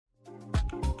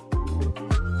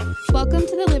Welcome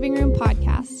to the Living Room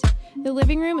podcast. The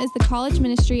Living Room is the college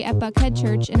ministry at Buckhead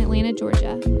Church in Atlanta,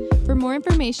 Georgia. For more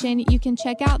information, you can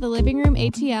check out the Living Room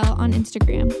ATL on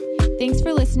Instagram. Thanks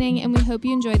for listening, and we hope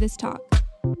you enjoy this talk.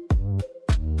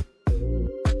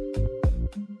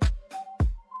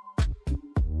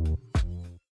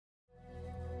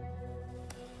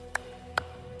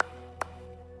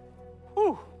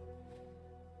 Whew.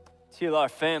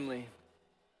 TLR family,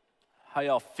 how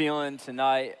y'all feeling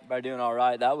tonight? Everybody doing all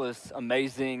right? That was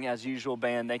amazing as usual,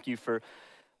 band. Thank you for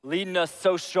leading us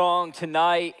so strong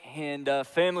tonight. And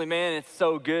family, man, it's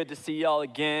so good to see y'all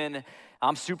again.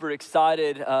 I'm super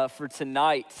excited for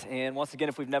tonight. And once again,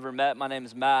 if we've never met, my name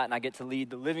is Matt, and I get to lead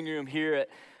the living room here at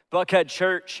Buckhead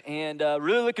Church, and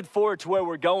really looking forward to where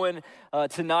we're going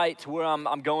tonight, to where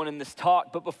I'm going in this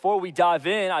talk. But before we dive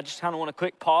in, I just kind of want to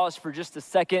quick pause for just a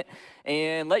second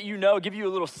and let you know, give you a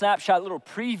little snapshot, a little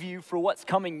preview for what's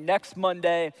coming next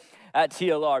Monday at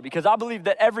TLR, because I believe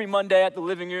that every Monday at the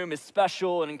living room is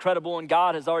special and incredible, and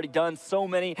God has already done so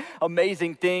many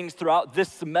amazing things throughout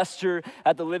this semester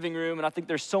at the living room, and I think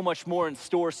there's so much more in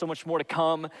store, so much more to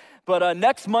come. But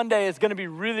next Monday is going to be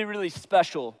really, really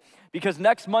special, because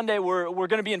next Monday we're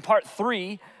going to be in part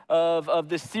 3 of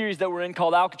this series that we're in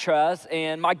called Alcatraz,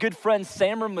 and my good friend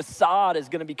Samar Masad is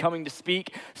going to be coming to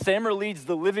speak. Samar leads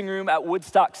the living room at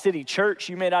Woodstock City Church.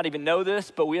 You may not even know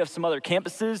this, but we have some other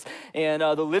campuses, and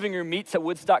the living room meets at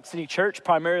Woodstock City Church,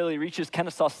 primarily reaches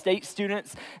Kennesaw State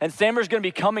students, and Samar's going to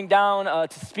be coming down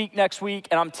to speak next week,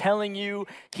 and I'm telling you,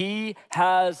 he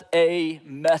has a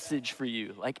message for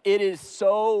you. Like, it is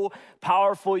so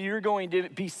powerful. You're going to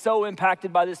be so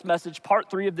impacted by this message. Part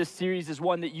 3 of this series is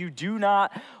one that you do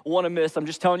not want to miss. I'm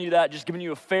just telling you that, just giving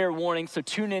you a fair warning. So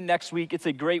tune in next week. It's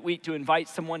a great week to invite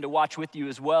someone to watch with you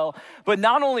as well. But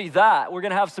not only that, we're going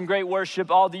to have some great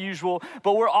worship, all the usual,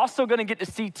 but we're also going to get to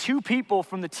see 2 people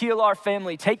from the TLR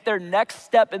family take their next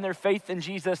step in their faith in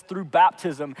Jesus through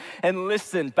baptism. And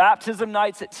listen, baptism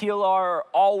nights at TLR are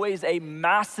always a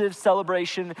massive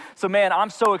celebration. So man, I'm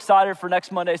so excited for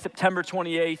next Monday, September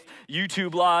 28th.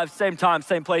 YouTube Live, same time,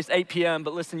 same place, 8 p.m.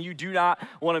 But listen, you do not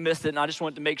want to miss it. And I just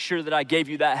wanted to make sure that I gave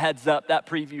you that heads up, that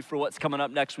preview for what's coming up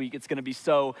next week. It's going to be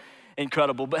so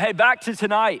incredible. But hey, back to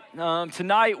tonight.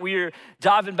 Tonight, we're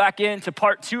diving back into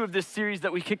part 2 of this series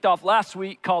that we kicked off last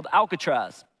week called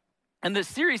Alcatraz. And the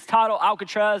series title,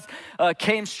 Alcatraz,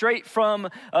 came straight from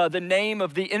the name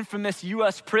of the infamous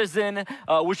U.S. prison,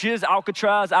 which is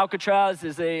Alcatraz. Alcatraz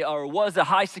was a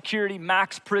high-security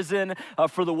max prison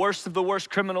for the worst of the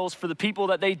worst criminals, for the people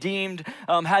that they deemed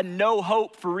had no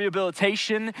hope for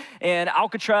rehabilitation. And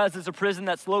Alcatraz is a prison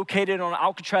that's located on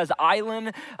Alcatraz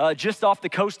Island, just off the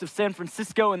coast of San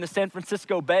Francisco in the San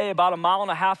Francisco Bay, about 1.5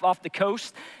 miles off the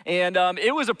coast. And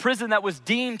it was a prison that was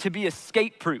deemed to be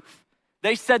escape-proof.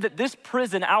 They said that this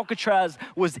prison, Alcatraz,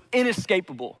 was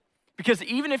inescapable because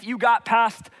even if you got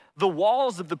past the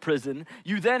walls of the prison,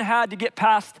 you then had to get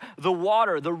past the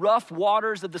water, the rough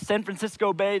waters of the San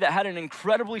Francisco Bay that had an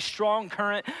incredibly strong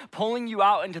current pulling you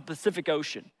out into the Pacific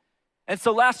Ocean. And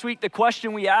so last week, the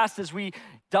question we asked as we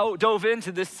dove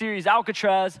into this series,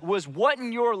 Alcatraz, was what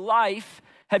in your life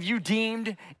have you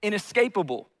deemed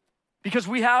inescapable? Because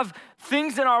we have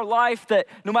things in our life that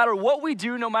no matter what we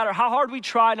do, no matter how hard we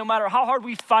try, no matter how hard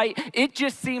we fight, it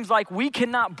just seems like we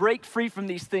cannot break free from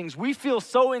these things. We feel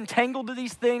so entangled to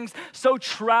these things, so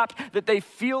trapped that they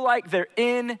feel like they're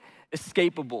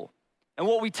inescapable. And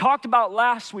what we talked about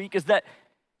last week is that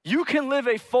you can live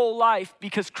a full life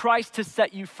because Christ has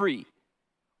set you free.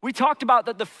 We talked about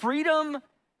that the freedom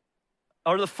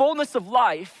or the fullness of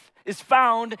life is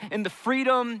found in the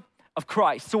freedom of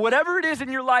Christ. So whatever it is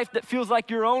in your life that feels like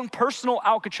your own personal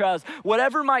Alcatraz,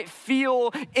 whatever might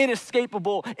feel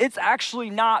inescapable, it's actually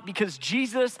not, because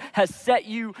Jesus has set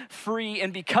you free.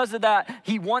 And because of that,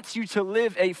 he wants you to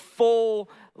live a full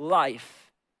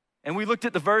life. And we looked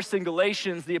at the verse in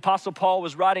Galatians. The Apostle Paul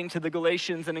was writing to the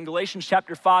Galatians, and in Galatians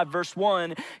chapter 5, verse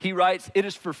 1, he writes, "It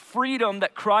is for freedom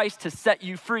that Christ has set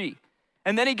you free."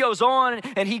 And then he goes on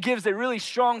and he gives a really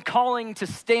strong calling to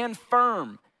stand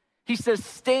firm. He says,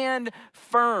 stand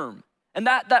firm. And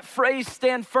that phrase,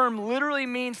 stand firm, literally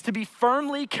means to be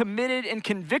firmly committed in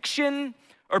conviction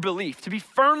or belief. To be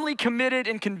firmly committed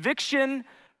in conviction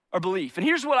or belief. And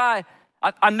here's what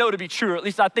I know to be true, or at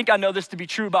least I think I know this to be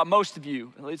true about most of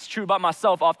you. It's true about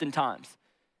myself oftentimes.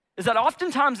 Is that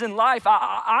oftentimes in life,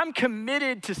 I'm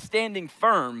committed to standing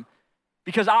firm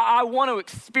because I want to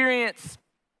experience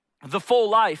the full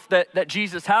life that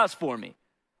Jesus has for me.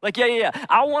 Like, yeah.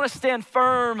 I want to stand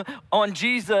firm on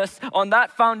Jesus, on that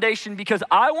foundation, because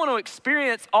I want to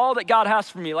experience all that God has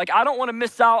for me. Like, I don't want to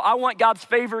miss out. I want God's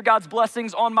favor, God's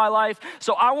blessings on my life.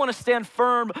 So I want to stand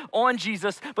firm on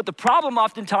Jesus. But the problem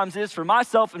oftentimes is for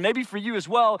myself, and maybe for you as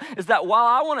well, is that while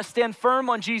I want to stand firm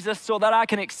on Jesus so that I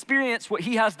can experience what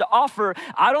he has to offer,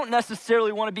 I don't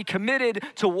necessarily want to be committed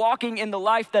to walking in the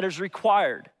life that is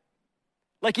required.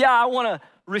 Like, yeah, I want to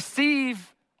receive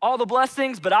all the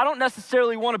blessings, but I don't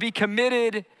necessarily want to be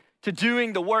committed to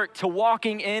doing the work, to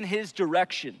walking in his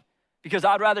direction, because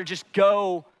I'd rather just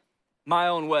go my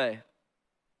own way.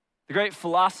 The great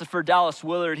philosopher Dallas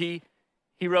Willard, he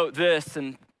wrote this,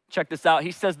 and check this out.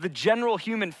 He says, the general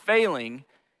human failing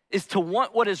is to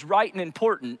want what is right and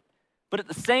important, but at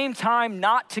the same time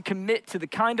not to commit to the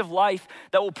kind of life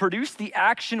that will produce the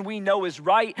action we know is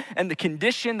right and the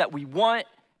condition that we want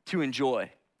to enjoy.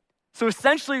 So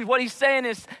essentially what he's saying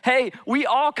is, hey, we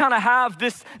all kind of have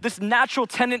this natural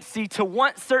tendency to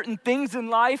want certain things in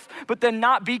life, but then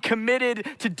not be committed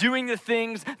to doing the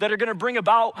things that are gonna bring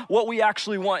about what we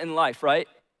actually want in life, right?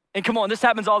 And come on, this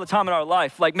happens all the time in our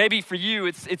life. Like maybe for you,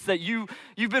 it's that you've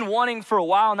been wanting for a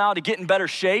while now to get in better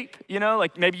shape, you know?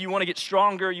 Like maybe you wanna get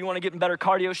stronger, you wanna get in better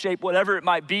cardio shape, whatever it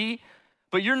might be,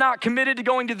 but you're not committed to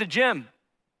going to the gym.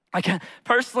 Like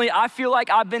personally, I feel like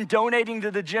I've been donating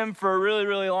to the gym for a really,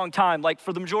 really long time. Like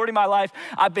for the majority of my life,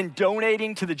 I've been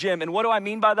donating to the gym. And what do I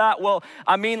mean by that? Well,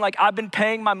 I mean like I've been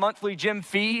paying my monthly gym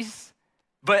fees,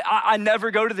 but I never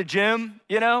go to the gym,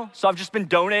 you know? So I've just been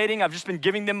donating. I've just been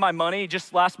giving them my money.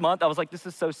 Just last month, I was like, this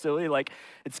is so silly. Like,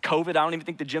 it's COVID. I don't even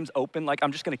think the gym's open. Like,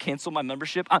 I'm just gonna cancel my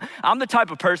membership. I'm the type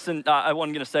of person, I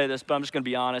wasn't gonna say this, but I'm just gonna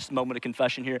be honest, moment of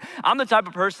confession here. I'm the type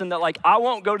of person that like, I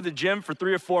won't go to the gym for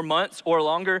 3 or 4 months or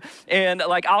longer. And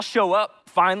like, I'll show up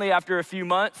finally after a few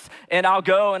months and I'll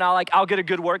go and I'll get a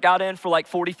good workout in for like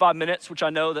 45 minutes, which I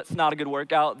know that's not a good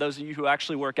workout. Those of you who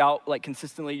actually work out like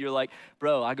consistently, you're like,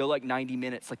 bro, I go like 90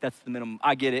 minutes. Like that's the minimum.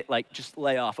 I get it. Like just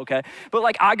lay off, okay? But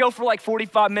like I go for like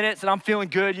 45 minutes and I'm feeling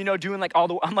good, you know, doing like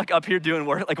I'm like up here doing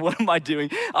work. Like what am I doing?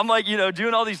 I'm like, you know,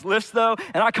 doing all these lifts though.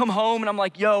 And I come home and I'm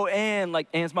like, yo, Ann, like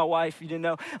Ann's my wife, you didn't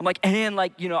know. I'm like, Ann,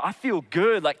 like, you know, I feel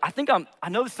good. Like I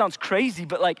know this sounds crazy,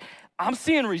 but like I'm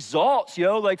seeing results,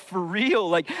 yo, like for real.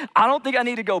 Like, I don't think I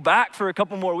need to go back for a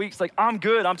couple more weeks. Like, I'm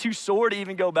good. I'm too sore to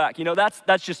even go back. You know, that's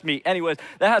just me. Anyways,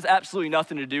 that has absolutely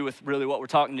nothing to do with really what we're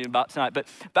talking to you about tonight. But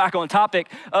back on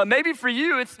topic, maybe for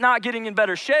you, it's not getting in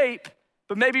better shape,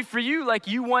 but maybe for you, like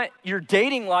you want your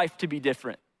dating life to be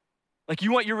different. Like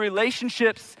you want your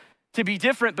relationships to be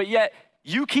different, but yet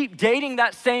you keep dating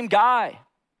that same guy.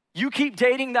 You keep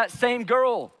dating that same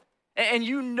girl. And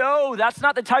you know that's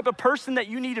not the type of person that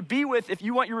you need to be with if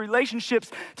you want your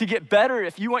relationships to get better,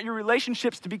 if you want your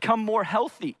relationships to become more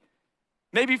healthy.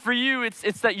 Maybe for you, it's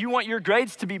that you want your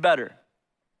grades to be better.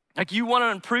 Like you want to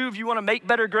improve, you want to make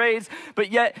better grades,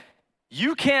 but yet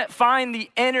you can't find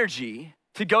the energy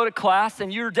to go to class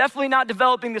and you're definitely not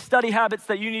developing the study habits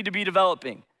that you need to be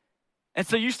developing. And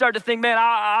so you start to think, man,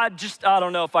 I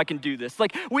don't know if I can do this.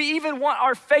 Like we even want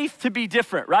our faith to be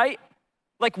different, right?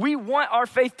 Like we want our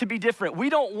faith to be different.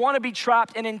 We don't want to be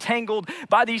trapped and entangled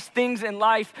by these things in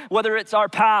life, whether it's our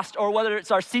past or whether it's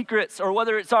our secrets or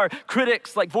whether it's our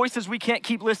critics, like voices we can't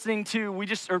keep listening to. We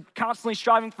just are constantly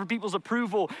striving for people's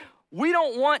approval. We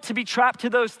don't want to be trapped to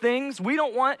those things. We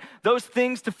don't want those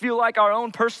things to feel like our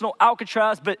own personal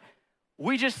Alcatraz, but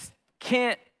we just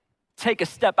can't take a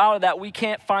step out of that. We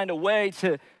can't find a way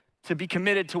to be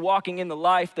committed to walking in the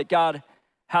life that God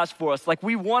has for us. Like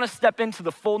we want to step into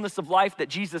the fullness of life that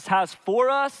Jesus has for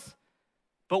us,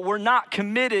 but we're not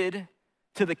committed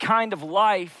to the kind of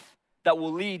life that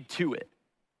will lead to it.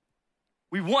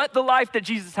 We want the life that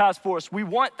Jesus has for us. We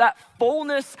want that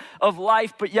fullness of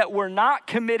life, but yet we're not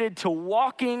committed to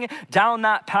walking down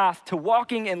that path, to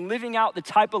walking and living out the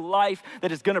type of life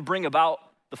that is going to bring about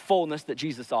the fullness that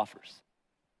Jesus offers.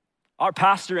 Our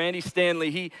pastor, Andy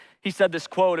Stanley, he said this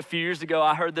quote a few years ago.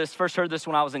 I first heard this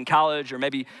when I was in college or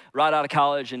maybe right out of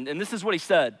college. And this is what he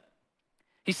said.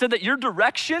 He said that your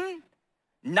direction,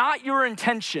 not your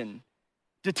intention,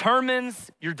 determines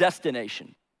your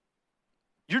destination.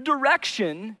 Your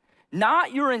direction,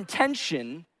 not your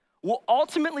intention, will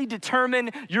ultimately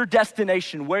determine your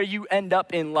destination, where you end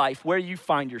up in life, where you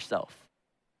find yourself.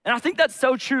 And I think that's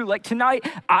so true. Like tonight,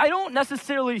 I don't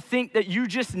necessarily think that you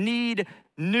just need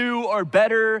new or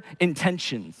better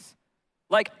intentions.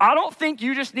 Like, I don't think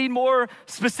you just need more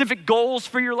specific goals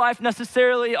for your life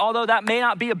necessarily, although that may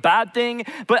not be a bad thing,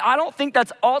 but I don't think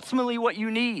that's ultimately what you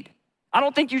need. I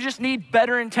don't think you just need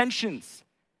better intentions.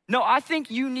 No, I think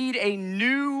you need a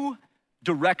new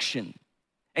direction,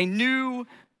 a new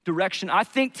direction. I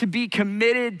think to be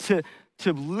committed to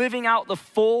to living out the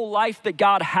full life that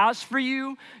God has for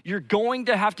you, you're going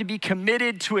to have to be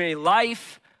committed to a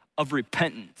life of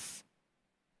repentance.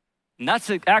 And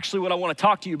that's actually what I want to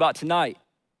talk to you about tonight.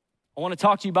 I want to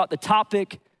talk to you about the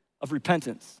topic of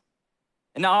repentance.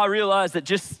 And now I realize that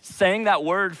just saying that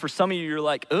word for some of you, you're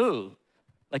like, ooh,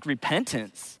 like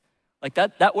repentance. Like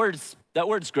that word's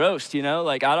gross, you know?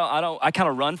 Like I kind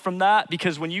of run from that,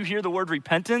 because when you hear the word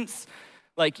repentance,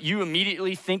 like you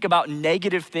immediately think about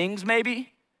negative things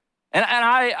maybe. And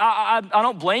I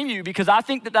don't blame you, because I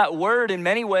think that word in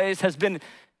many ways has been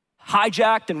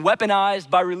hijacked and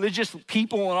weaponized by religious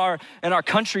people in our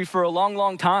country for a long,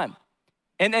 long time.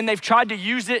 And they've tried to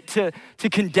use it to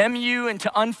condemn you and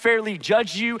to unfairly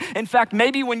judge you. In fact,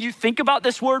 maybe when you think about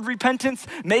this word repentance,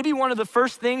 maybe one of the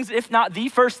first things, if not the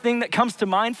first thing that comes to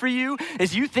mind for you,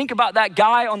 is you think about that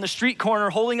guy on the street corner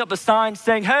holding up a sign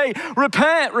saying, hey,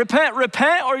 repent, repent,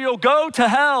 repent, or you'll go to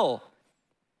hell.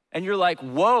 And you're like,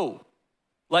 whoa,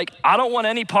 like I don't want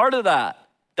any part of that.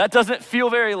 That doesn't feel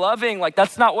very loving. Like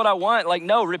that's not what I want. Like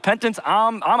no, repentance,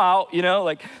 I'm out, you know,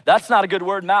 like that's not a good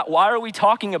word. Matt, why are we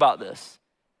talking about this?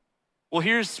 Well,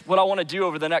 here's what I want to do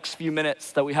over the next few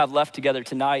minutes that we have left together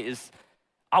tonight is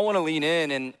I want to lean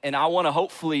in and I want to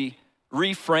hopefully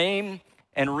reframe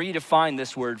and redefine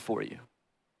this word for you.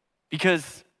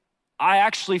 Because I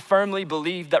actually firmly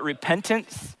believe that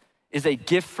repentance is a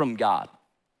gift from God.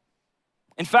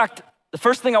 In fact, the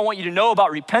first thing I want you to know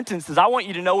about repentance is I want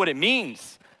you to know what it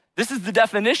means. This is the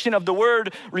definition of the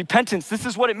word repentance. This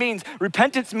is what it means.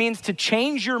 Repentance means to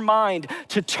change your mind,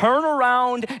 to turn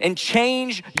around and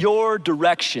change your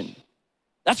direction.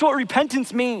 That's what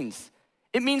repentance means.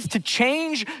 It means to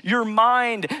change your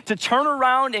mind, to turn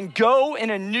around and go in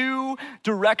a new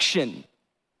direction.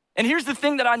 And here's the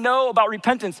thing that I know about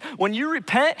repentance. When you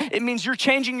repent, it means you're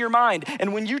changing your mind.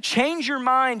 And when you change your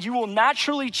mind, you will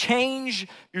naturally change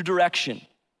your direction.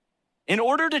 In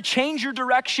order to change your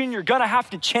direction, you're gonna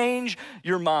have to change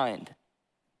your mind.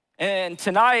 And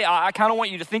tonight, I kind of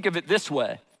want you to think of it this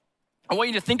way. I want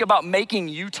you to think about making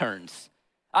U-turns.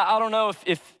 I don't know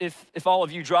if all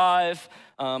of you drive.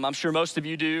 I'm sure most of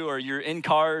you do, or you're in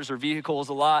cars or vehicles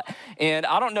a lot. And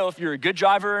I don't know if you're a good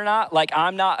driver or not. Like,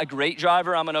 I'm not a great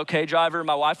driver. I'm an okay driver.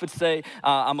 My wife would say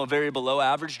I'm a very below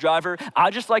average driver. I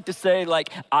just like to say, like,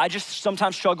 I just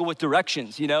sometimes struggle with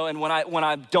directions, you know? And when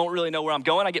I don't really know where I'm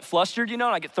going, I get flustered, you know,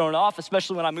 and I get thrown off,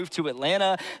 especially when I moved to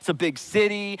Atlanta. It's a big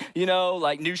city, you know,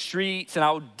 like new streets. And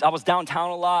I was downtown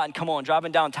a lot. And come on,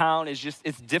 driving downtown is just,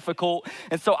 it's difficult.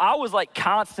 And so I was like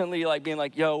constantly like being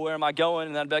like, yo, where am I going?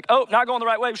 And I'd be like, oh, not going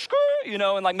the right way, screw, you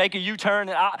know, and like make a U-turn.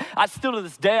 And I still to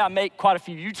this day, I make quite a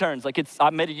few U-turns. Like I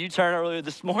made a U-turn earlier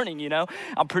this morning, you know.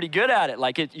 I'm pretty good at it.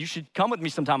 Like you should come with me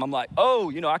sometime. I'm like, oh,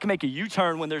 you know, I can make a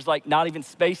U-turn when there's like not even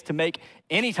space to make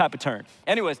any type of turn.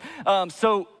 Anyways,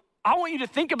 so I want you to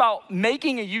think about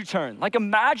making a U-turn. Like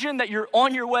imagine that you're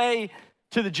on your way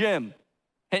to the gym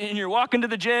and you're walking to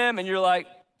the gym and you're like,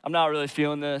 I'm not really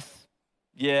feeling this.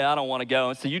 Yeah, I don't want to go.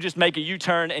 And so you just make a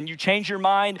U-turn and you change your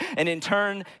mind and in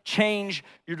turn change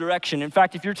your direction. In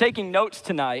fact, if you're taking notes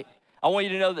tonight, I want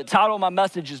you to know the title of my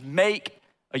message is Make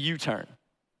a U-Turn.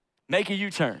 Make a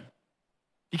U-turn.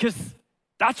 Because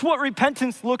that's what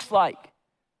repentance looks like.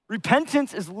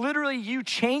 Repentance is literally you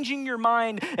changing your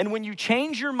mind. And when you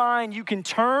change your mind, you can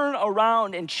turn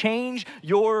around and change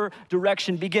your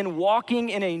direction. Begin walking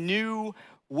in a new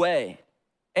way.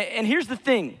 And here's the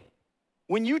thing.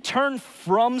 When you turn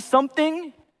from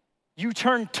something, you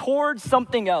turn towards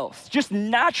something else. Just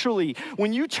naturally,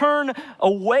 when you turn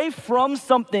away from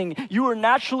something, you are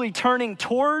naturally turning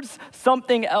towards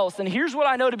something else. And here's what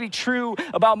I know to be true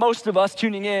about most of us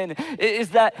tuning in,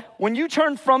 is that when you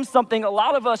turn from something, a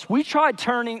lot of us, we try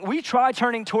turning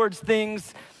towards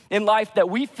things in life that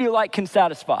we feel like can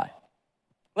satisfy.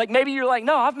 Like maybe you're like,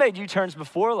 no, I've made U-turns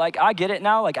before. Like I get it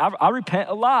now. Like I repent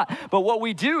a lot. But what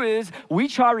we do is we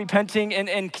try repenting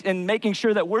and making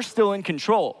sure that we're still in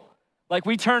control. Like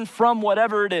we turn from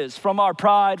whatever it is, from our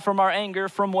pride, from our anger,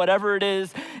 from whatever it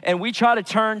is. And we try to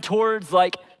turn towards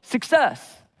like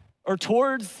success or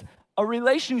towards a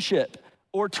relationship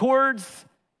or towards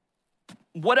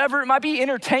whatever it might be,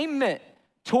 entertainment,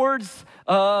 towards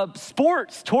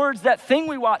sports, towards that thing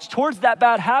we watch, towards that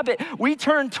bad habit. We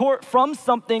turn from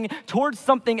something towards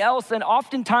something else, and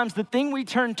oftentimes the thing we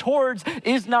turn towards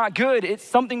is not good. It's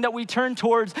something that we turn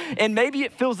towards, and maybe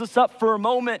it fills us up for a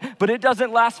moment, but it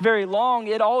doesn't last very long.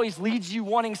 It always leaves you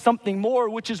wanting something more,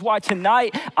 which is why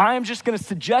tonight I am just gonna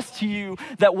suggest to you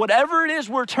that whatever it is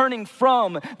we're turning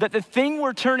from, that the thing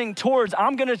we're turning towards,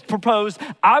 I'm gonna propose,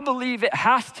 I believe it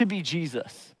has to be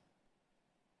Jesus.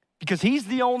 Because he's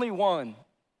the only one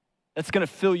that's gonna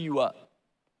fill you up.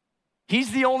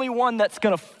 He's the only one that's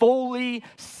gonna fully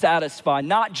satisfy,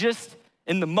 not just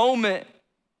in the moment,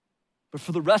 but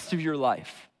for the rest of your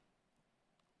life.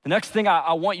 The next thing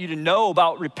I want you to know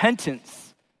about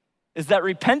repentance is that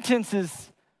repentance is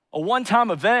a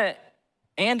one-time event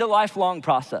and a lifelong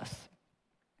process.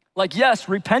 Like, yes,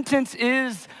 repentance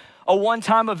is a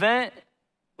one-time event.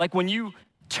 Like when you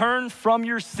turn from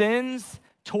your sins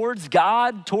towards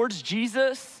God, towards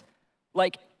Jesus,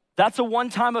 like that's a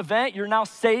one-time event. You're now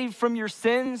saved from your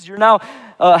sins. You're now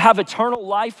have eternal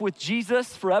life with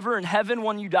Jesus forever in heaven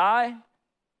when you die.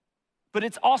 But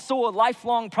it's also a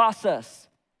lifelong process.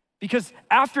 Because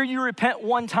after you repent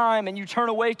one time and you turn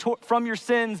away from your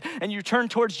sins and you turn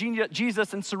towards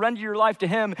Jesus and surrender your life to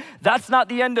him, that's not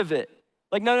the end of it.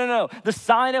 Like, no. The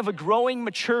sign of a growing,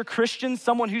 mature Christian,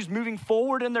 someone who's moving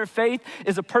forward in their faith,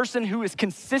 is a person who is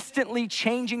consistently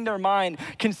changing their mind,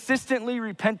 consistently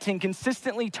repenting,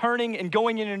 consistently turning and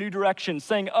going in a new direction,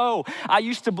 saying, oh, I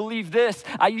used to believe this.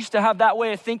 I used to have that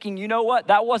way of thinking. You know what?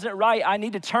 That wasn't right. I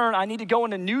need to turn. I need to go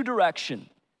in a new direction.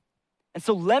 And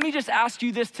so let me just ask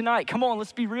you this tonight. Come on,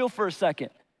 let's be real for a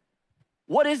second.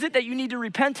 What is it that you need to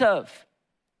repent of?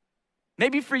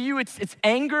 Maybe for you, it's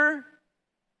anger.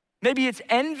 Maybe it's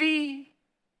envy,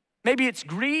 maybe it's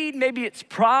greed, maybe it's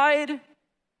pride,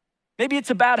 maybe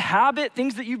it's a bad habit,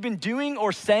 things that you've been doing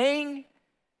or saying.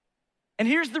 And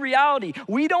here's the reality,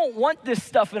 we don't want this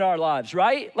stuff in our lives,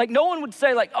 right? Like no one would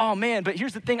say like, oh man, but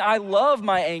here's the thing, I love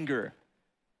my anger.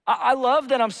 I love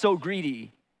that I'm so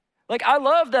greedy. Like I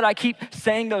love that I keep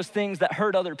saying those things that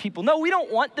hurt other people. No, we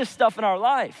don't want this stuff in our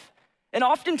life. And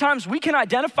oftentimes we can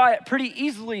identify it pretty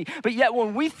easily, but yet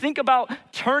when we think about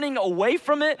turning away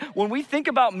from it, when we think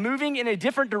about moving in a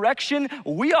different direction,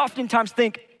 we oftentimes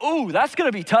think, ooh, that's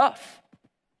gonna be tough.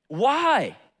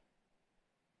 Why?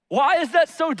 Why is that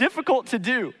so difficult to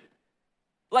do?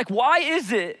 Like, why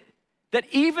is it that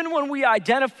even when we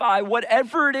identify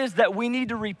whatever it is that we need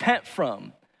to repent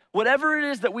from, whatever it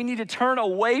is that we need to turn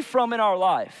away from in our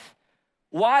life,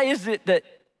 why is it that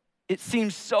it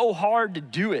seems so hard to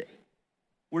do it?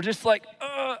 We're just like,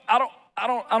 I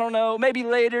don't know, maybe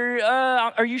later,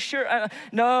 are you sure?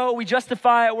 No, we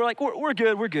justify it. We're like, we're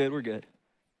good.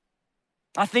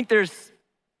 I think there's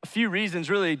a few reasons,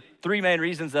 really three main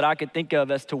reasons that I could think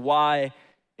of as to why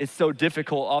it's so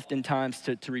difficult oftentimes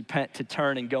to repent, to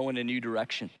turn and go in a new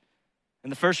direction.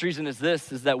 And the first reason is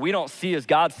this, is that we don't see as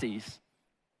God sees.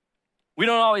 We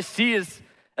don't always see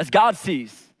as God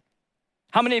sees.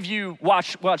 How many of you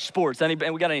watch sports? We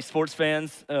got any sports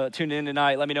fans tuned in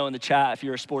tonight? Let me know in the chat if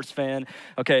you're a sports fan.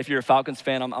 Okay, if you're a Falcons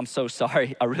fan, I'm so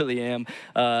sorry. I really am.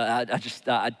 I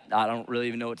don't really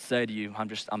even know what to say to you.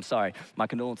 I'm sorry. My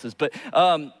condolences. But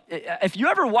if you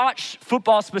ever watch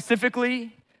football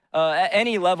specifically, at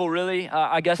any level really,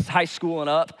 I guess high school and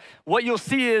up, what you'll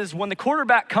see is when the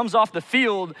quarterback comes off the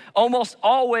field, almost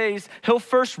always he'll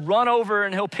first run over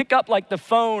and he'll pick up like the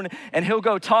phone and he'll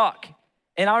go talk.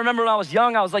 And I remember when I was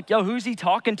young, I was like, yo, who's he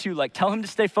talking to? Like, tell him to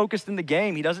stay focused in the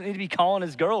game. He doesn't need to be calling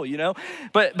his girl, you know?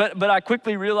 But I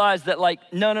quickly realized that like,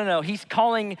 no. He's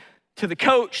calling to the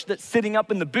coach that's sitting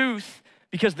up in the booth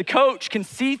because the coach can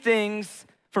see things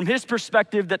from his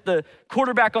perspective that the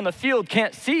quarterback on the field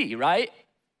can't see, right?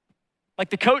 Like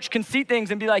the coach can see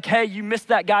things and be like, hey, you missed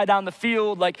that guy down the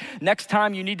field. Like next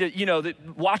time you need to,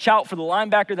 watch out for the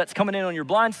linebacker that's coming in on your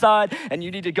blind side and you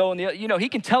need to go in the, he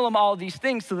can tell him all of these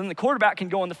things so then the quarterback can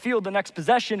go on the field the next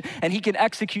possession and he can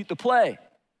execute the play.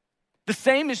 The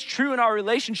same is true in our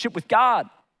relationship with God.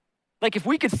 Like if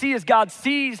we could see as God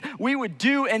sees, we would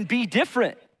do and be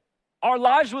different. Our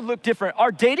lives would look different.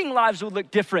 Our dating lives would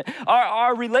look different.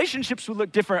 Our relationships would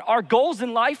look different. Our goals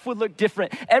in life would look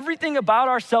different. Everything about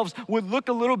ourselves would look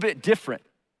a little bit different.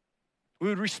 We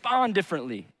would respond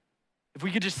differently if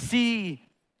we could just see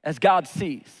as God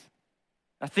sees.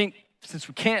 I think since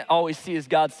we can't always see as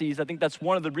God sees, I think that's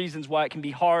one of the reasons why it can be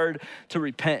hard to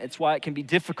repent. It's why it can be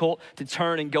difficult to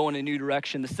turn and go in a new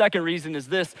direction. The second reason is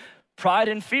this: pride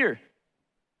and fear.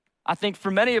 I think for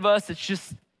many of us, it's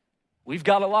just, we've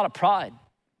got a lot of pride.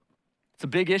 It's a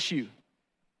big issue.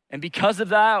 And because of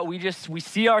that, we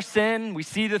see our sin, we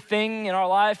see the thing in our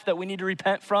life that we need to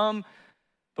repent from,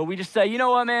 but we just say, you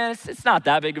know what, man, it's not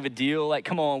that big of a deal. Like,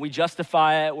 come on, we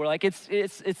justify it. We're like,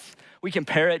 we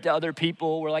compare it to other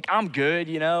people. We're like, I'm good,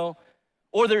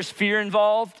 Or there's fear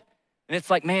involved. And it's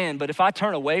like, man, but if I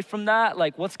turn away from that,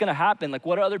 like what's gonna happen? Like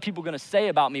what are other people gonna say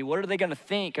about me? What are they gonna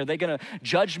think? Are they gonna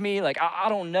judge me? Like, I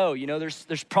don't know,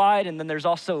 there's pride and then there's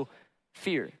also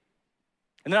fear.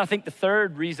 And then I think the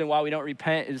third reason why we don't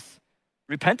repent is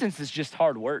repentance is just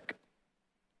hard work.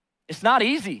 It's not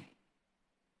easy.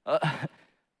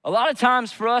 A lot of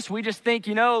times for us, we just think,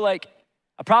 I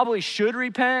probably should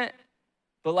repent,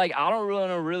 But like, I don't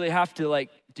really have to like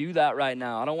do that right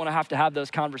now. I don't want to have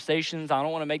those conversations. I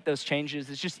don't want to make those changes.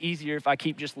 It's just easier if I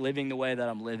keep just living the way that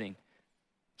I'm living.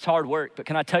 It's hard work, but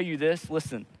can I tell you this?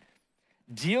 Listen,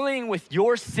 dealing with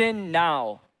your sin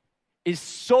now is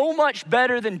so much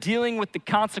better than dealing with the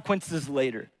consequences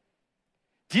later.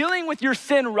 Dealing with your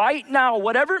sin right now,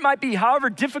 whatever it might be, however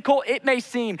difficult it may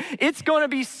seem, it's gonna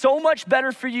be so much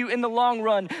better for you in the long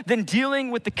run than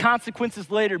dealing with the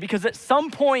consequences later, because at some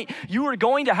point you are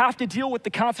going to have to deal with the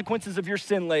consequences of your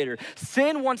sin later.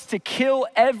 Sin wants to kill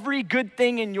every good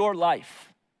thing in your life.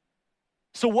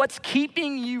 So what's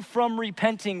keeping you from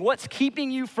repenting? What's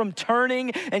keeping you from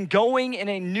turning and going in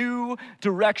a new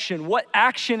direction? What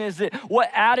action is it? What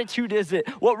attitude is it?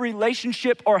 What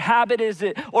relationship or habit is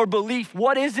it or belief?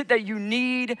 What is it that you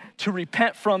need to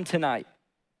repent from tonight?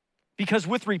 Because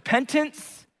with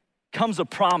repentance comes a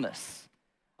promise.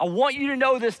 I want you to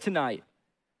know this tonight.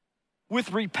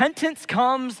 With repentance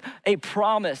comes a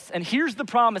promise. And here's the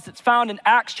promise. It's found in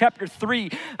Acts chapter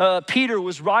 3. Peter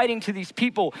was writing to these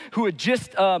people who had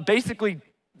just basically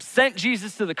sent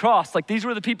Jesus to the cross. Like, these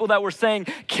were the people that were saying,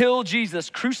 kill Jesus,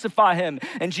 crucify him.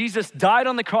 And Jesus died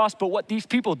on the cross. But what these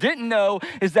people didn't know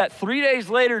is that 3 days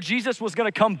later, Jesus was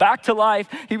going to come back to life.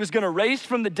 He was going to raise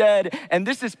from the dead. And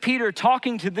this is Peter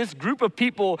talking to this group of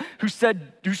people who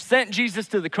sent Jesus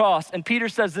to the cross. And Peter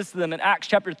says this to them in Acts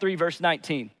chapter 3, verse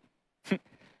 19.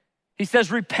 He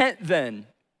says, repent then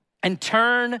and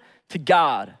turn to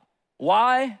God.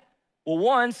 Why? Well,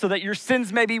 one, so that your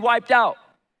sins may be wiped out.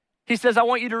 He says, I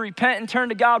want you to repent and turn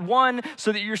to God. One,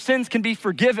 so that your sins can be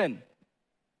forgiven.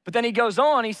 But then he goes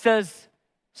on, he says,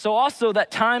 so also that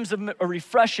times of a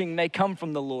refreshing may come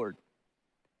from the Lord.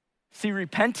 See,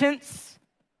 repentance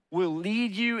will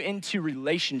lead you into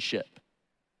relationship.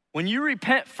 When you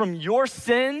repent from your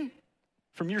sin,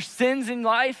 from your sins in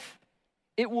life,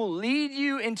 it will lead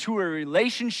you into a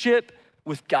relationship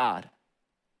with God.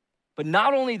 But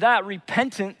not only that,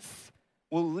 repentance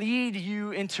will lead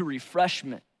you into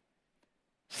refreshment.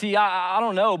 See, I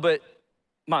don't know, but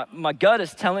my gut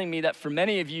is telling me that for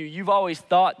many of you, you've always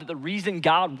thought that the reason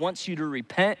God wants you to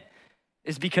repent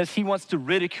is because he wants to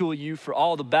ridicule you for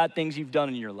all the bad things you've done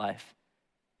in your life.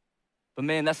 But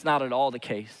man, that's not at all the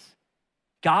case.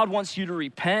 God wants you to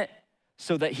repent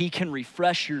so that he can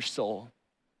refresh your soul.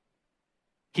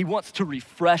 He wants to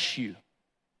refresh you.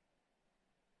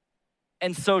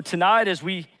 And so tonight, as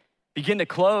we begin to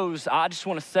close, I just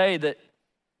want to say that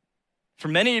for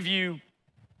many of you,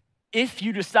 if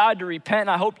you decide to repent, and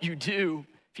I hope you do,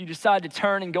 if you decide to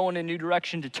turn and go in a new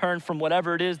direction, to turn from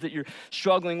whatever it is that you're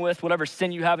struggling with, whatever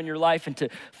sin you have in your life, and to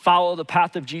follow the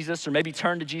path of Jesus, or maybe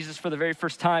turn to Jesus for the very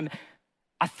first time,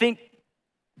 I think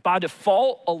by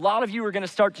default, a lot of you are going to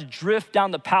start to drift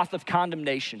down the path of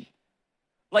condemnation.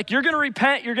 Like, you're gonna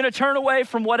repent, you're gonna turn away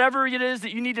from whatever it is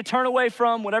that you need to turn away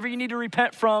from, whatever you need to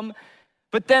repent from.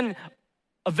 But then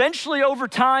eventually over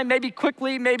time, maybe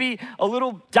quickly, maybe a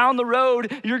little down the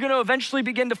road, you're gonna eventually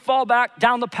begin to fall back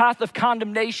down the path of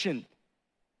condemnation.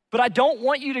 But I don't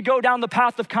want you to go down the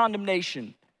path of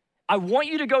condemnation. I want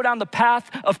you to go down the path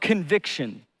of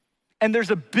conviction. And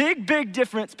there's a big, big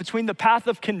difference between the path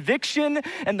of conviction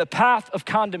and the path of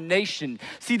condemnation.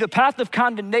 See, the path of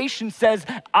condemnation says,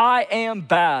 I am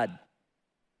bad.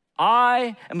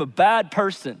 I am a bad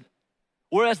person.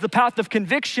 Whereas the path of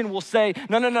conviction will say,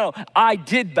 no, I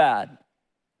did bad.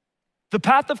 The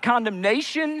path of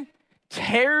condemnation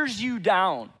tears you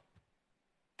down,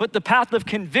 but the path of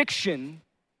conviction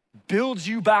builds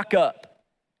you back up.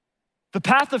 The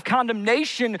path of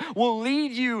condemnation will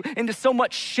lead you into so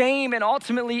much shame and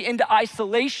ultimately into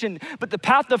isolation. But the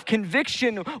path of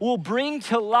conviction will bring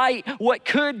to light what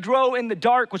could grow in the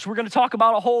dark, which we're gonna talk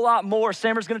about a whole lot more.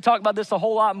 Samer's gonna talk about this a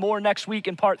whole lot more next week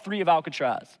in part 3 of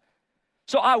Alcatraz.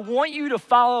 So I want you to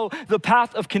follow the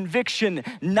path of conviction,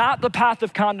 not the path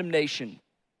of condemnation.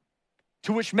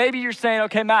 To which maybe you're saying,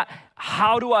 okay, Matt,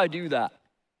 how do I do that?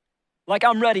 Like,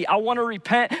 I'm ready. I want to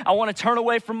repent. I want to turn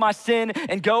away from my sin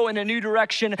and go in a new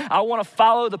direction. I want to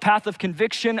follow the path of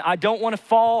conviction. I don't want to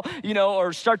fall,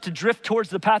 or start to drift towards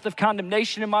the path of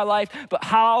condemnation in my life. But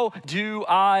how do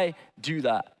I do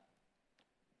that?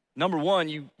 Number one,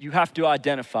 you have to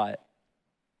identify it.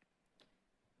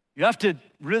 You have to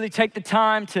really take the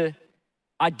time to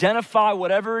identify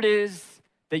whatever it is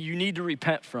that you need to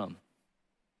repent from.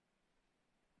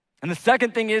 And the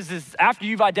second thing is after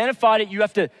you've identified it, you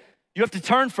have to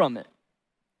turn from it.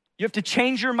 You have to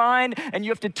change your mind, and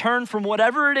you have to turn from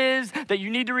whatever it is that you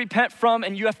need to repent from,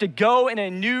 and you have to go in a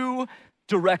new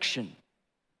direction.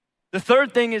 The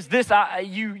third thing is this,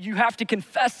 you have to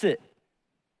confess it.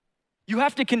 You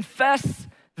have to confess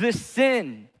this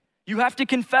sin. You have to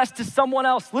confess to someone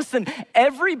else. Listen,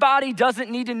 everybody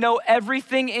doesn't need to know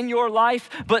everything in your life,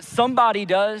 but somebody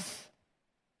does.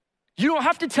 You don't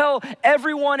have to tell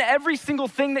everyone every single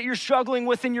thing that you're struggling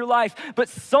with in your life, but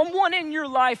someone in your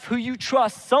life who you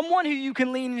trust, someone who you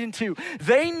can lean into,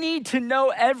 they need to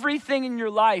know everything in your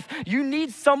life. You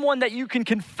need someone that you can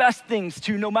confess things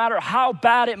to no matter how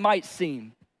bad it might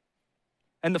seem.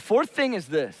 And the fourth thing is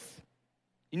this: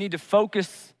 you need to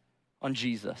focus on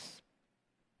Jesus.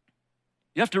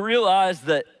 You have to realize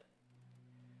that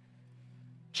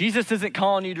Jesus isn't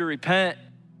calling you to repent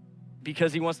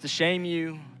because he wants to shame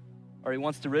you or he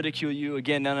wants to ridicule you.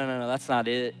 Again, no, that's not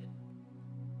it.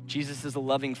 Jesus is a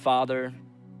loving Father.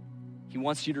 He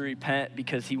wants you to repent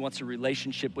because he wants a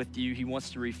relationship with you. He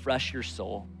wants to refresh your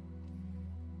soul.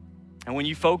 And when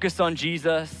you focus on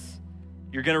Jesus,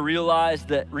 you're gonna realize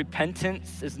that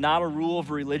repentance is not a rule of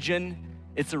religion,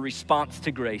 it's a response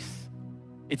to grace.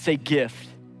 It's a gift.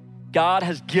 God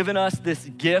has given us this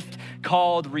gift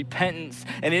called repentance,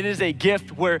 and it is a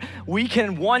gift where we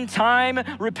can one time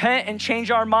repent and change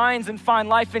our minds and find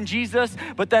life in Jesus,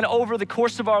 but then over the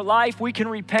course of our life, we can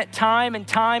repent time and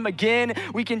time again.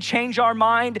 We can change our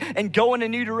mind and go in a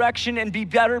new direction and be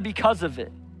better because of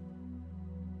it.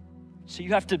 So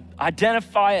you have to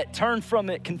identify it, turn from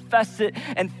it, confess it,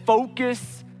 and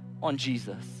focus on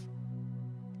Jesus.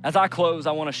 As I close,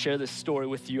 I want to share this story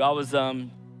with you. I was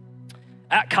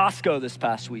at Costco this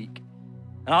past week.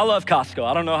 And I love Costco.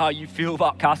 I don't know how you feel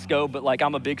about Costco, but like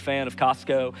I'm a big fan of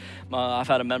Costco. I've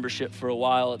had a membership for a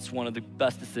while. It's one of the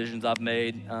best decisions I've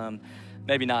made.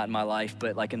 Maybe not in my life,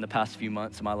 but like in the past few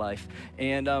months of my life.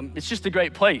 And it's just a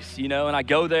great place, you know, and I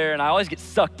go there and I always get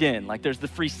sucked in. Like there's the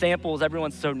free samples,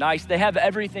 everyone's so nice. They have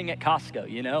everything at Costco,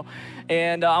 you know?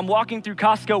 And I'm walking through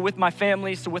Costco with my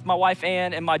family, so with my wife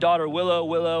Ann and my daughter Willow.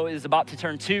 Willow is about to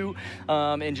turn 2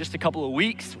 in just a couple of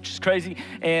weeks, which is crazy.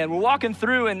 And we're walking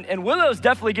through and Willow's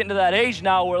definitely getting to that age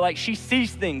now where like she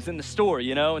sees things in the store,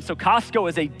 you know? And so Costco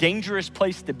is a dangerous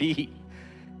place to be.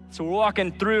 So we're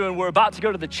walking through and we're about to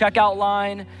go to the checkout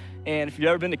line. And if you've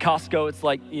ever been to Costco, it's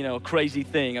like, you know, a crazy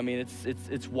thing. I mean,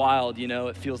 it's wild, you know,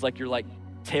 it feels like you're like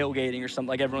tailgating or something,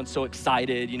 like everyone's so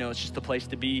excited, you know, it's just the place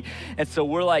to be. And so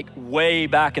we're like way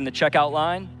back in the checkout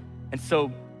line. And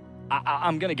so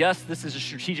I'm gonna guess this is a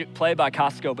strategic play by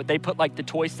Costco, but they put like the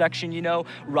toy section, you know,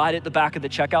 right at the back of the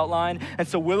checkout line. And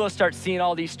so Willow starts seeing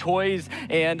all these toys,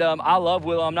 and I love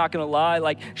Willow, I'm not gonna lie.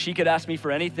 Like she could ask me for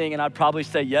anything and I'd probably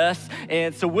say yes.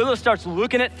 And so Willow starts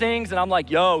looking at things and I'm like,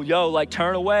 yo, like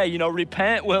turn away, you know,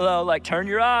 repent, Willow, like turn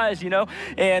your eyes, you know?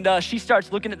 And she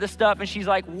starts looking at this stuff and she's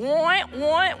like,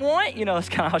 want, you know, that's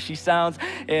kind of how she sounds.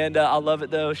 And I love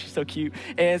it though, she's so cute.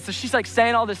 And so she's like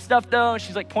saying all this stuff though, and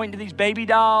she's like pointing to these baby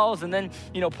dolls, and then,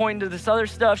 you know, pointing to this other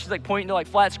stuff. She's like pointing to like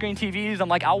flat screen TVs. I'm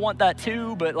like, I want that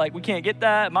too, but like, we can't get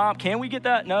that. Mom, can we get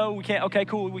that? No, we can't. Okay,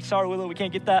 cool. Sorry, Willow, we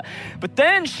can't get that. But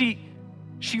then she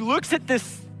looks at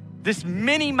this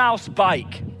Minnie Mouse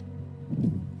bike.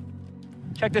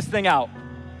 Check this thing out.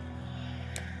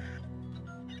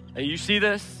 Hey, you see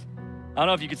this? I don't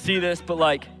know if you can see this, but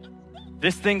like,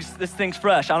 this thing's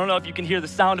fresh. I don't know if you can hear the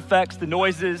sound effects, the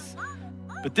noises,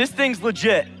 but this thing's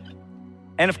legit.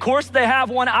 And of course they have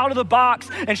one out of the box,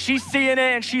 and she's seeing it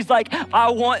and she's like,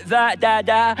 I want that,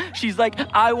 Dada. She's like,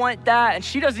 I want that. And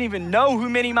she doesn't even know who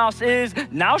Minnie Mouse is.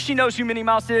 Now she knows who Minnie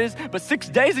Mouse is, but 6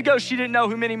 days ago she didn't know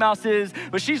who Minnie Mouse is.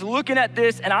 But she's looking at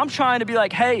this and I'm trying to be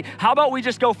like, hey, how about we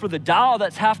just go for the doll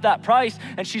that's half that price?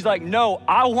 And she's like, no,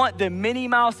 I want the Minnie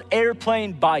Mouse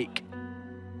airplane bike.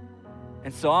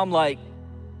 And so I'm like,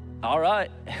 all right.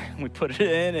 We put it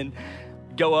in and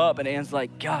go up, and Ann's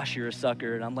like, gosh, you're a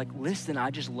sucker. And I'm like, listen,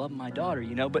 I just love my daughter,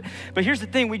 you know? But here's the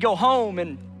thing, we go home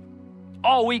and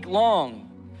all week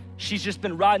long, she's just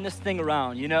been riding this thing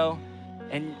around, you know?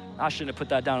 And I shouldn't have put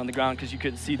that down on the ground because you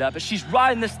couldn't see that, but she's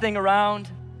riding this thing around.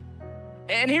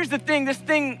 And here's the thing, this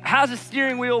thing has a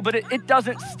steering wheel, but it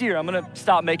doesn't steer. I'm gonna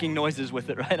stop making noises with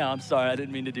it right now. I'm sorry, I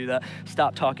didn't mean to do that.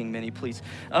 Stop talking, Minnie, please.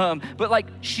 But like,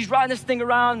 she's riding this thing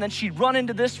around, and then she'd run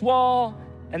into this wall,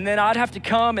 and then I'd have to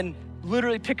come and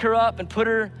literally pick her up and put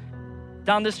her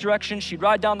down this direction. She'd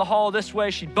ride down the hall this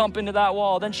way. She'd bump into that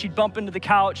wall. Then she'd bump into the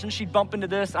couch. Then she'd bump into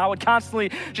this. I would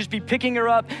constantly just be picking her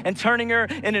up and turning her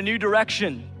in a new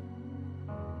direction.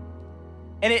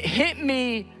 And it hit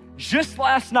me just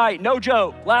last night, no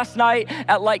joke, last night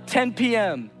at like 10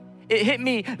 p.m. It hit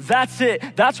me, that's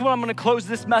it. That's what I'm gonna close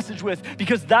this message with,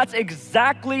 because that's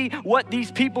exactly what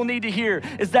these people need to hear,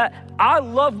 is that I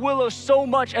love Willow so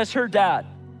much as her dad.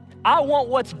 I want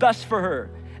what's best for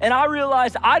her. And I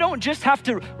realized I don't just have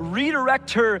to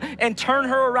redirect her and turn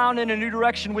her around in a new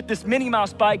direction with this Minnie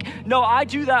Mouse bike. No, I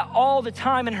do that all the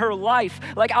time in her life.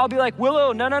 Like I'll be like,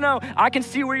 Willow, no. I can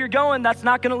see where you're going. That's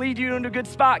not gonna lead you into a good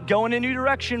spot. Go in a new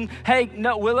direction. Hey,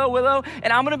 no, Willow.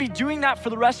 And I'm gonna be doing that for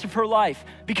the rest of her life.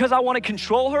 Because I wanna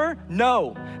control her?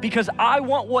 No, because I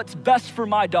want what's best for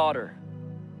my daughter.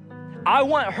 I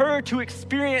want her to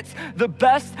experience the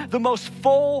best, the most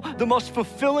full, the most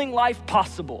fulfilling life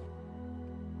possible.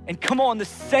 And come on, the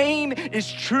same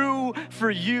is true for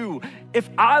you. If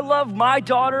I love my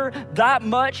daughter that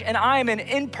much and I am an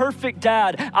imperfect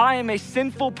dad, I am a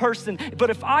sinful person, but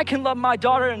if I can love my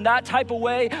daughter in that type of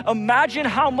way, imagine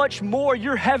how much more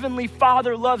your heavenly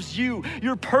Father loves you,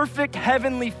 your perfect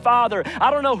heavenly Father.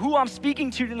 I don't know who I'm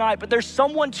speaking to tonight, but there's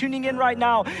someone tuning in right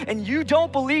now and you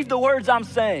don't believe the words I'm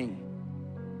saying.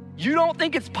 You don't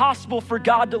think it's possible for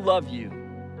God to love you.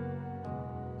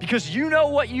 Because you know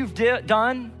what you've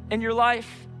done in your life.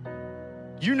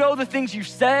 You know the things you've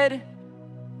said.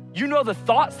 You know the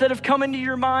thoughts that have come into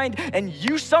your mind, and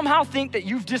you somehow think that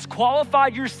you've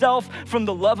disqualified yourself from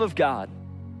the love of God.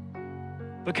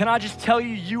 But can I just tell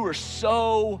you, you are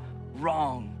so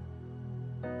wrong.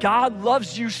 God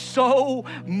loves you so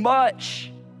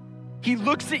much. He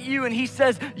looks at you and he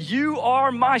says, you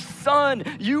are my son,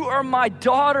 you are my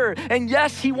daughter. And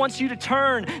yes, he wants you to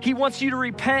turn, he wants you to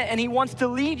repent, and he wants to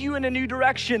lead you in a new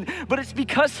direction. But it's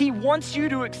because he wants you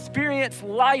to experience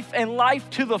life and life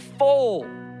to the full.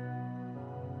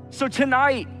 So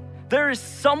tonight, there is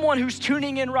someone who's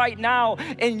tuning in right now,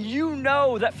 and you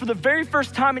know that for the very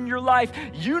first time in your life,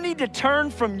 you need to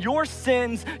turn from your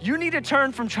sins. You need to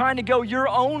turn from trying to go your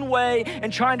own way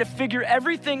and trying to figure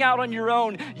everything out on your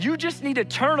own. You just need to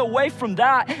turn away from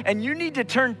that, and you need to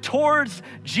turn towards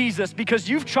Jesus, because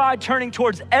you've tried turning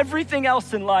towards everything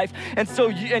else in life, and so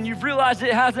you've realized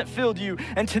it hasn't filled you.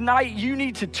 And tonight, you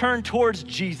need to turn towards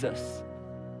Jesus.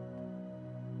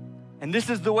 And this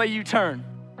is the way you turn.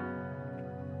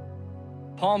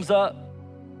 Palms up,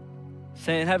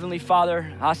 saying, Heavenly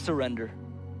Father, I surrender.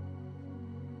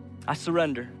 I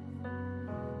surrender.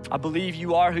 I believe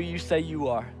you are who you say you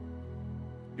are.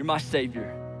 You're my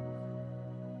Savior.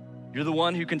 You're the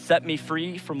one who can set me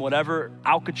free from whatever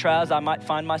Alcatraz I might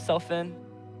find myself in.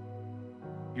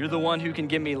 You're the one who can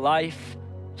give me life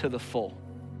to the full.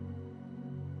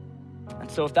 And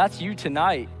so if that's you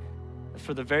tonight,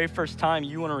 for the very first time,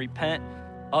 you want to repent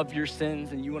of your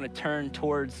sins and you want to turn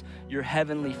towards your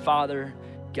heavenly Father,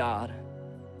 God,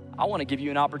 I want to give you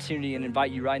an opportunity and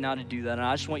invite you right now to do that. And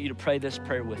I just want you to pray this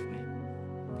prayer with me.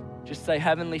 Just say,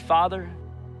 Heavenly Father,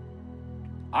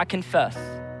 I confess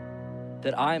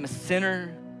that I am a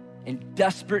sinner in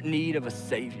desperate need of a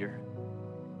Savior.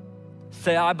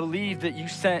 Say, I believe that you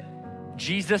sent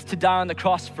Jesus to die on the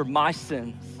cross for my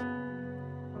sins.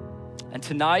 And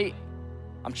tonight,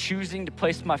 I'm choosing to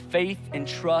place my faith and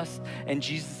trust in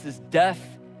Jesus' death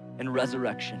and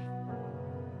resurrection.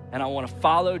 And I want to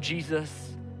follow Jesus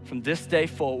from this day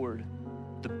forward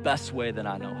the best way that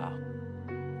I know how.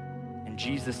 In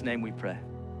Jesus' name we pray.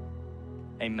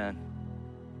 Amen.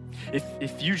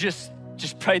 If you just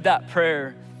prayed that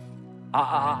prayer,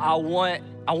 I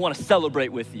want to celebrate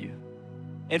with you.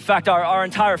 In fact, our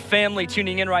entire family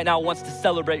tuning in right now wants to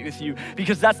celebrate with you,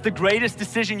 because that's the greatest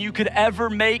decision you could ever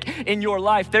make in your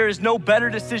life. There is no better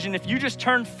decision. If you just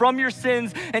turn from your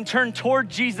sins and turn toward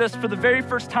Jesus for the very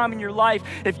first time in your life,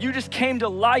 if you just came to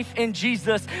life in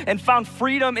Jesus and found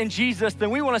freedom in Jesus, then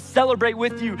we want to celebrate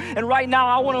with you. And right now,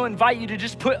 I want to invite you to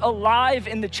just put alive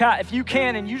in the chat. If you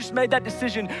can, and you just made that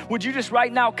decision, would you just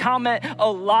right now comment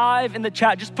alive in the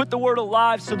chat? Just put the word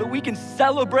alive so that we can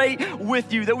celebrate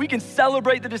with you, that we can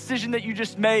celebrate the decision that you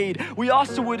just made. We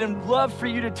also would love for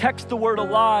you to text the word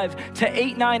alive to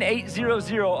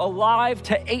 89800, alive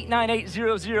to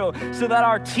 89800, so that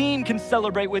our team can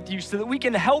celebrate with you, so that we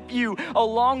can help you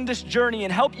along this journey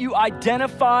and help you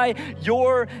identify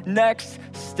your next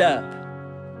step.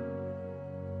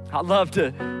 I'd love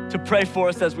to pray for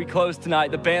us as we close tonight.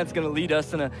 The band's gonna lead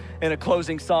us in a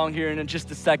closing song here in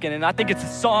just a second, and I think it's a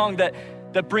song that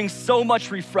brings so much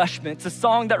refreshment. It's a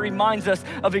song that reminds us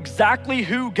of exactly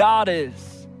who God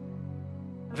is,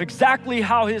 of exactly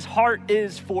how his heart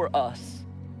is for us.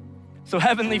 So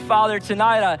Heavenly Father,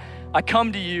 tonight I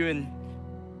come to you and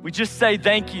we just say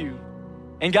thank you.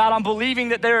 And God, I'm believing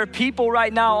that there are people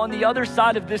right now on the other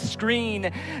side of this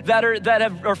screen that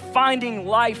are finding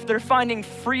life, they're finding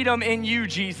freedom in you,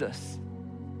 Jesus.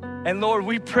 And Lord,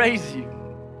 we praise you.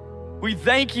 We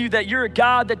thank you that you're a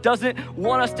God that doesn't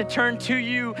want us to turn to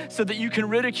you so that you can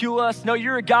ridicule us. No,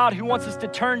 you're a God who wants us to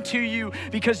turn to you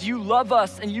because you love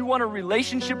us and you want a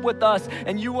relationship with us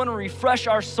and you want to refresh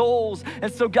our souls.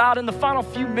 And so God, in the final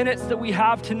few minutes that we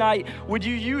have tonight, would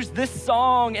you use this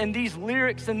song and these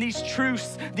lyrics and these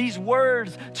truths, these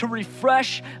words to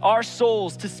refresh our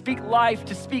souls, to speak life,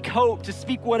 to speak hope, to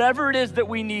speak whatever it is that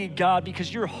we need, God,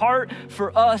 because your heart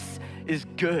for us is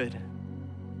good.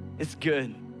 It's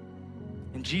good.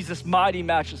 In Jesus' mighty,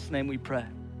 matchless name we pray.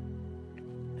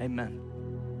 Amen.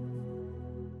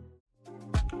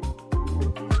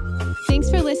 Thanks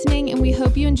for listening, and we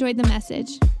hope you enjoyed the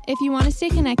message. If you want to stay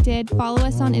connected, follow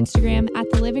us on Instagram at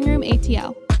The Living Room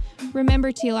ATL.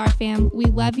 Remember, TLR fam, we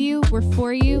love you, we're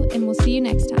for you, and we'll see you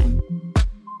next time.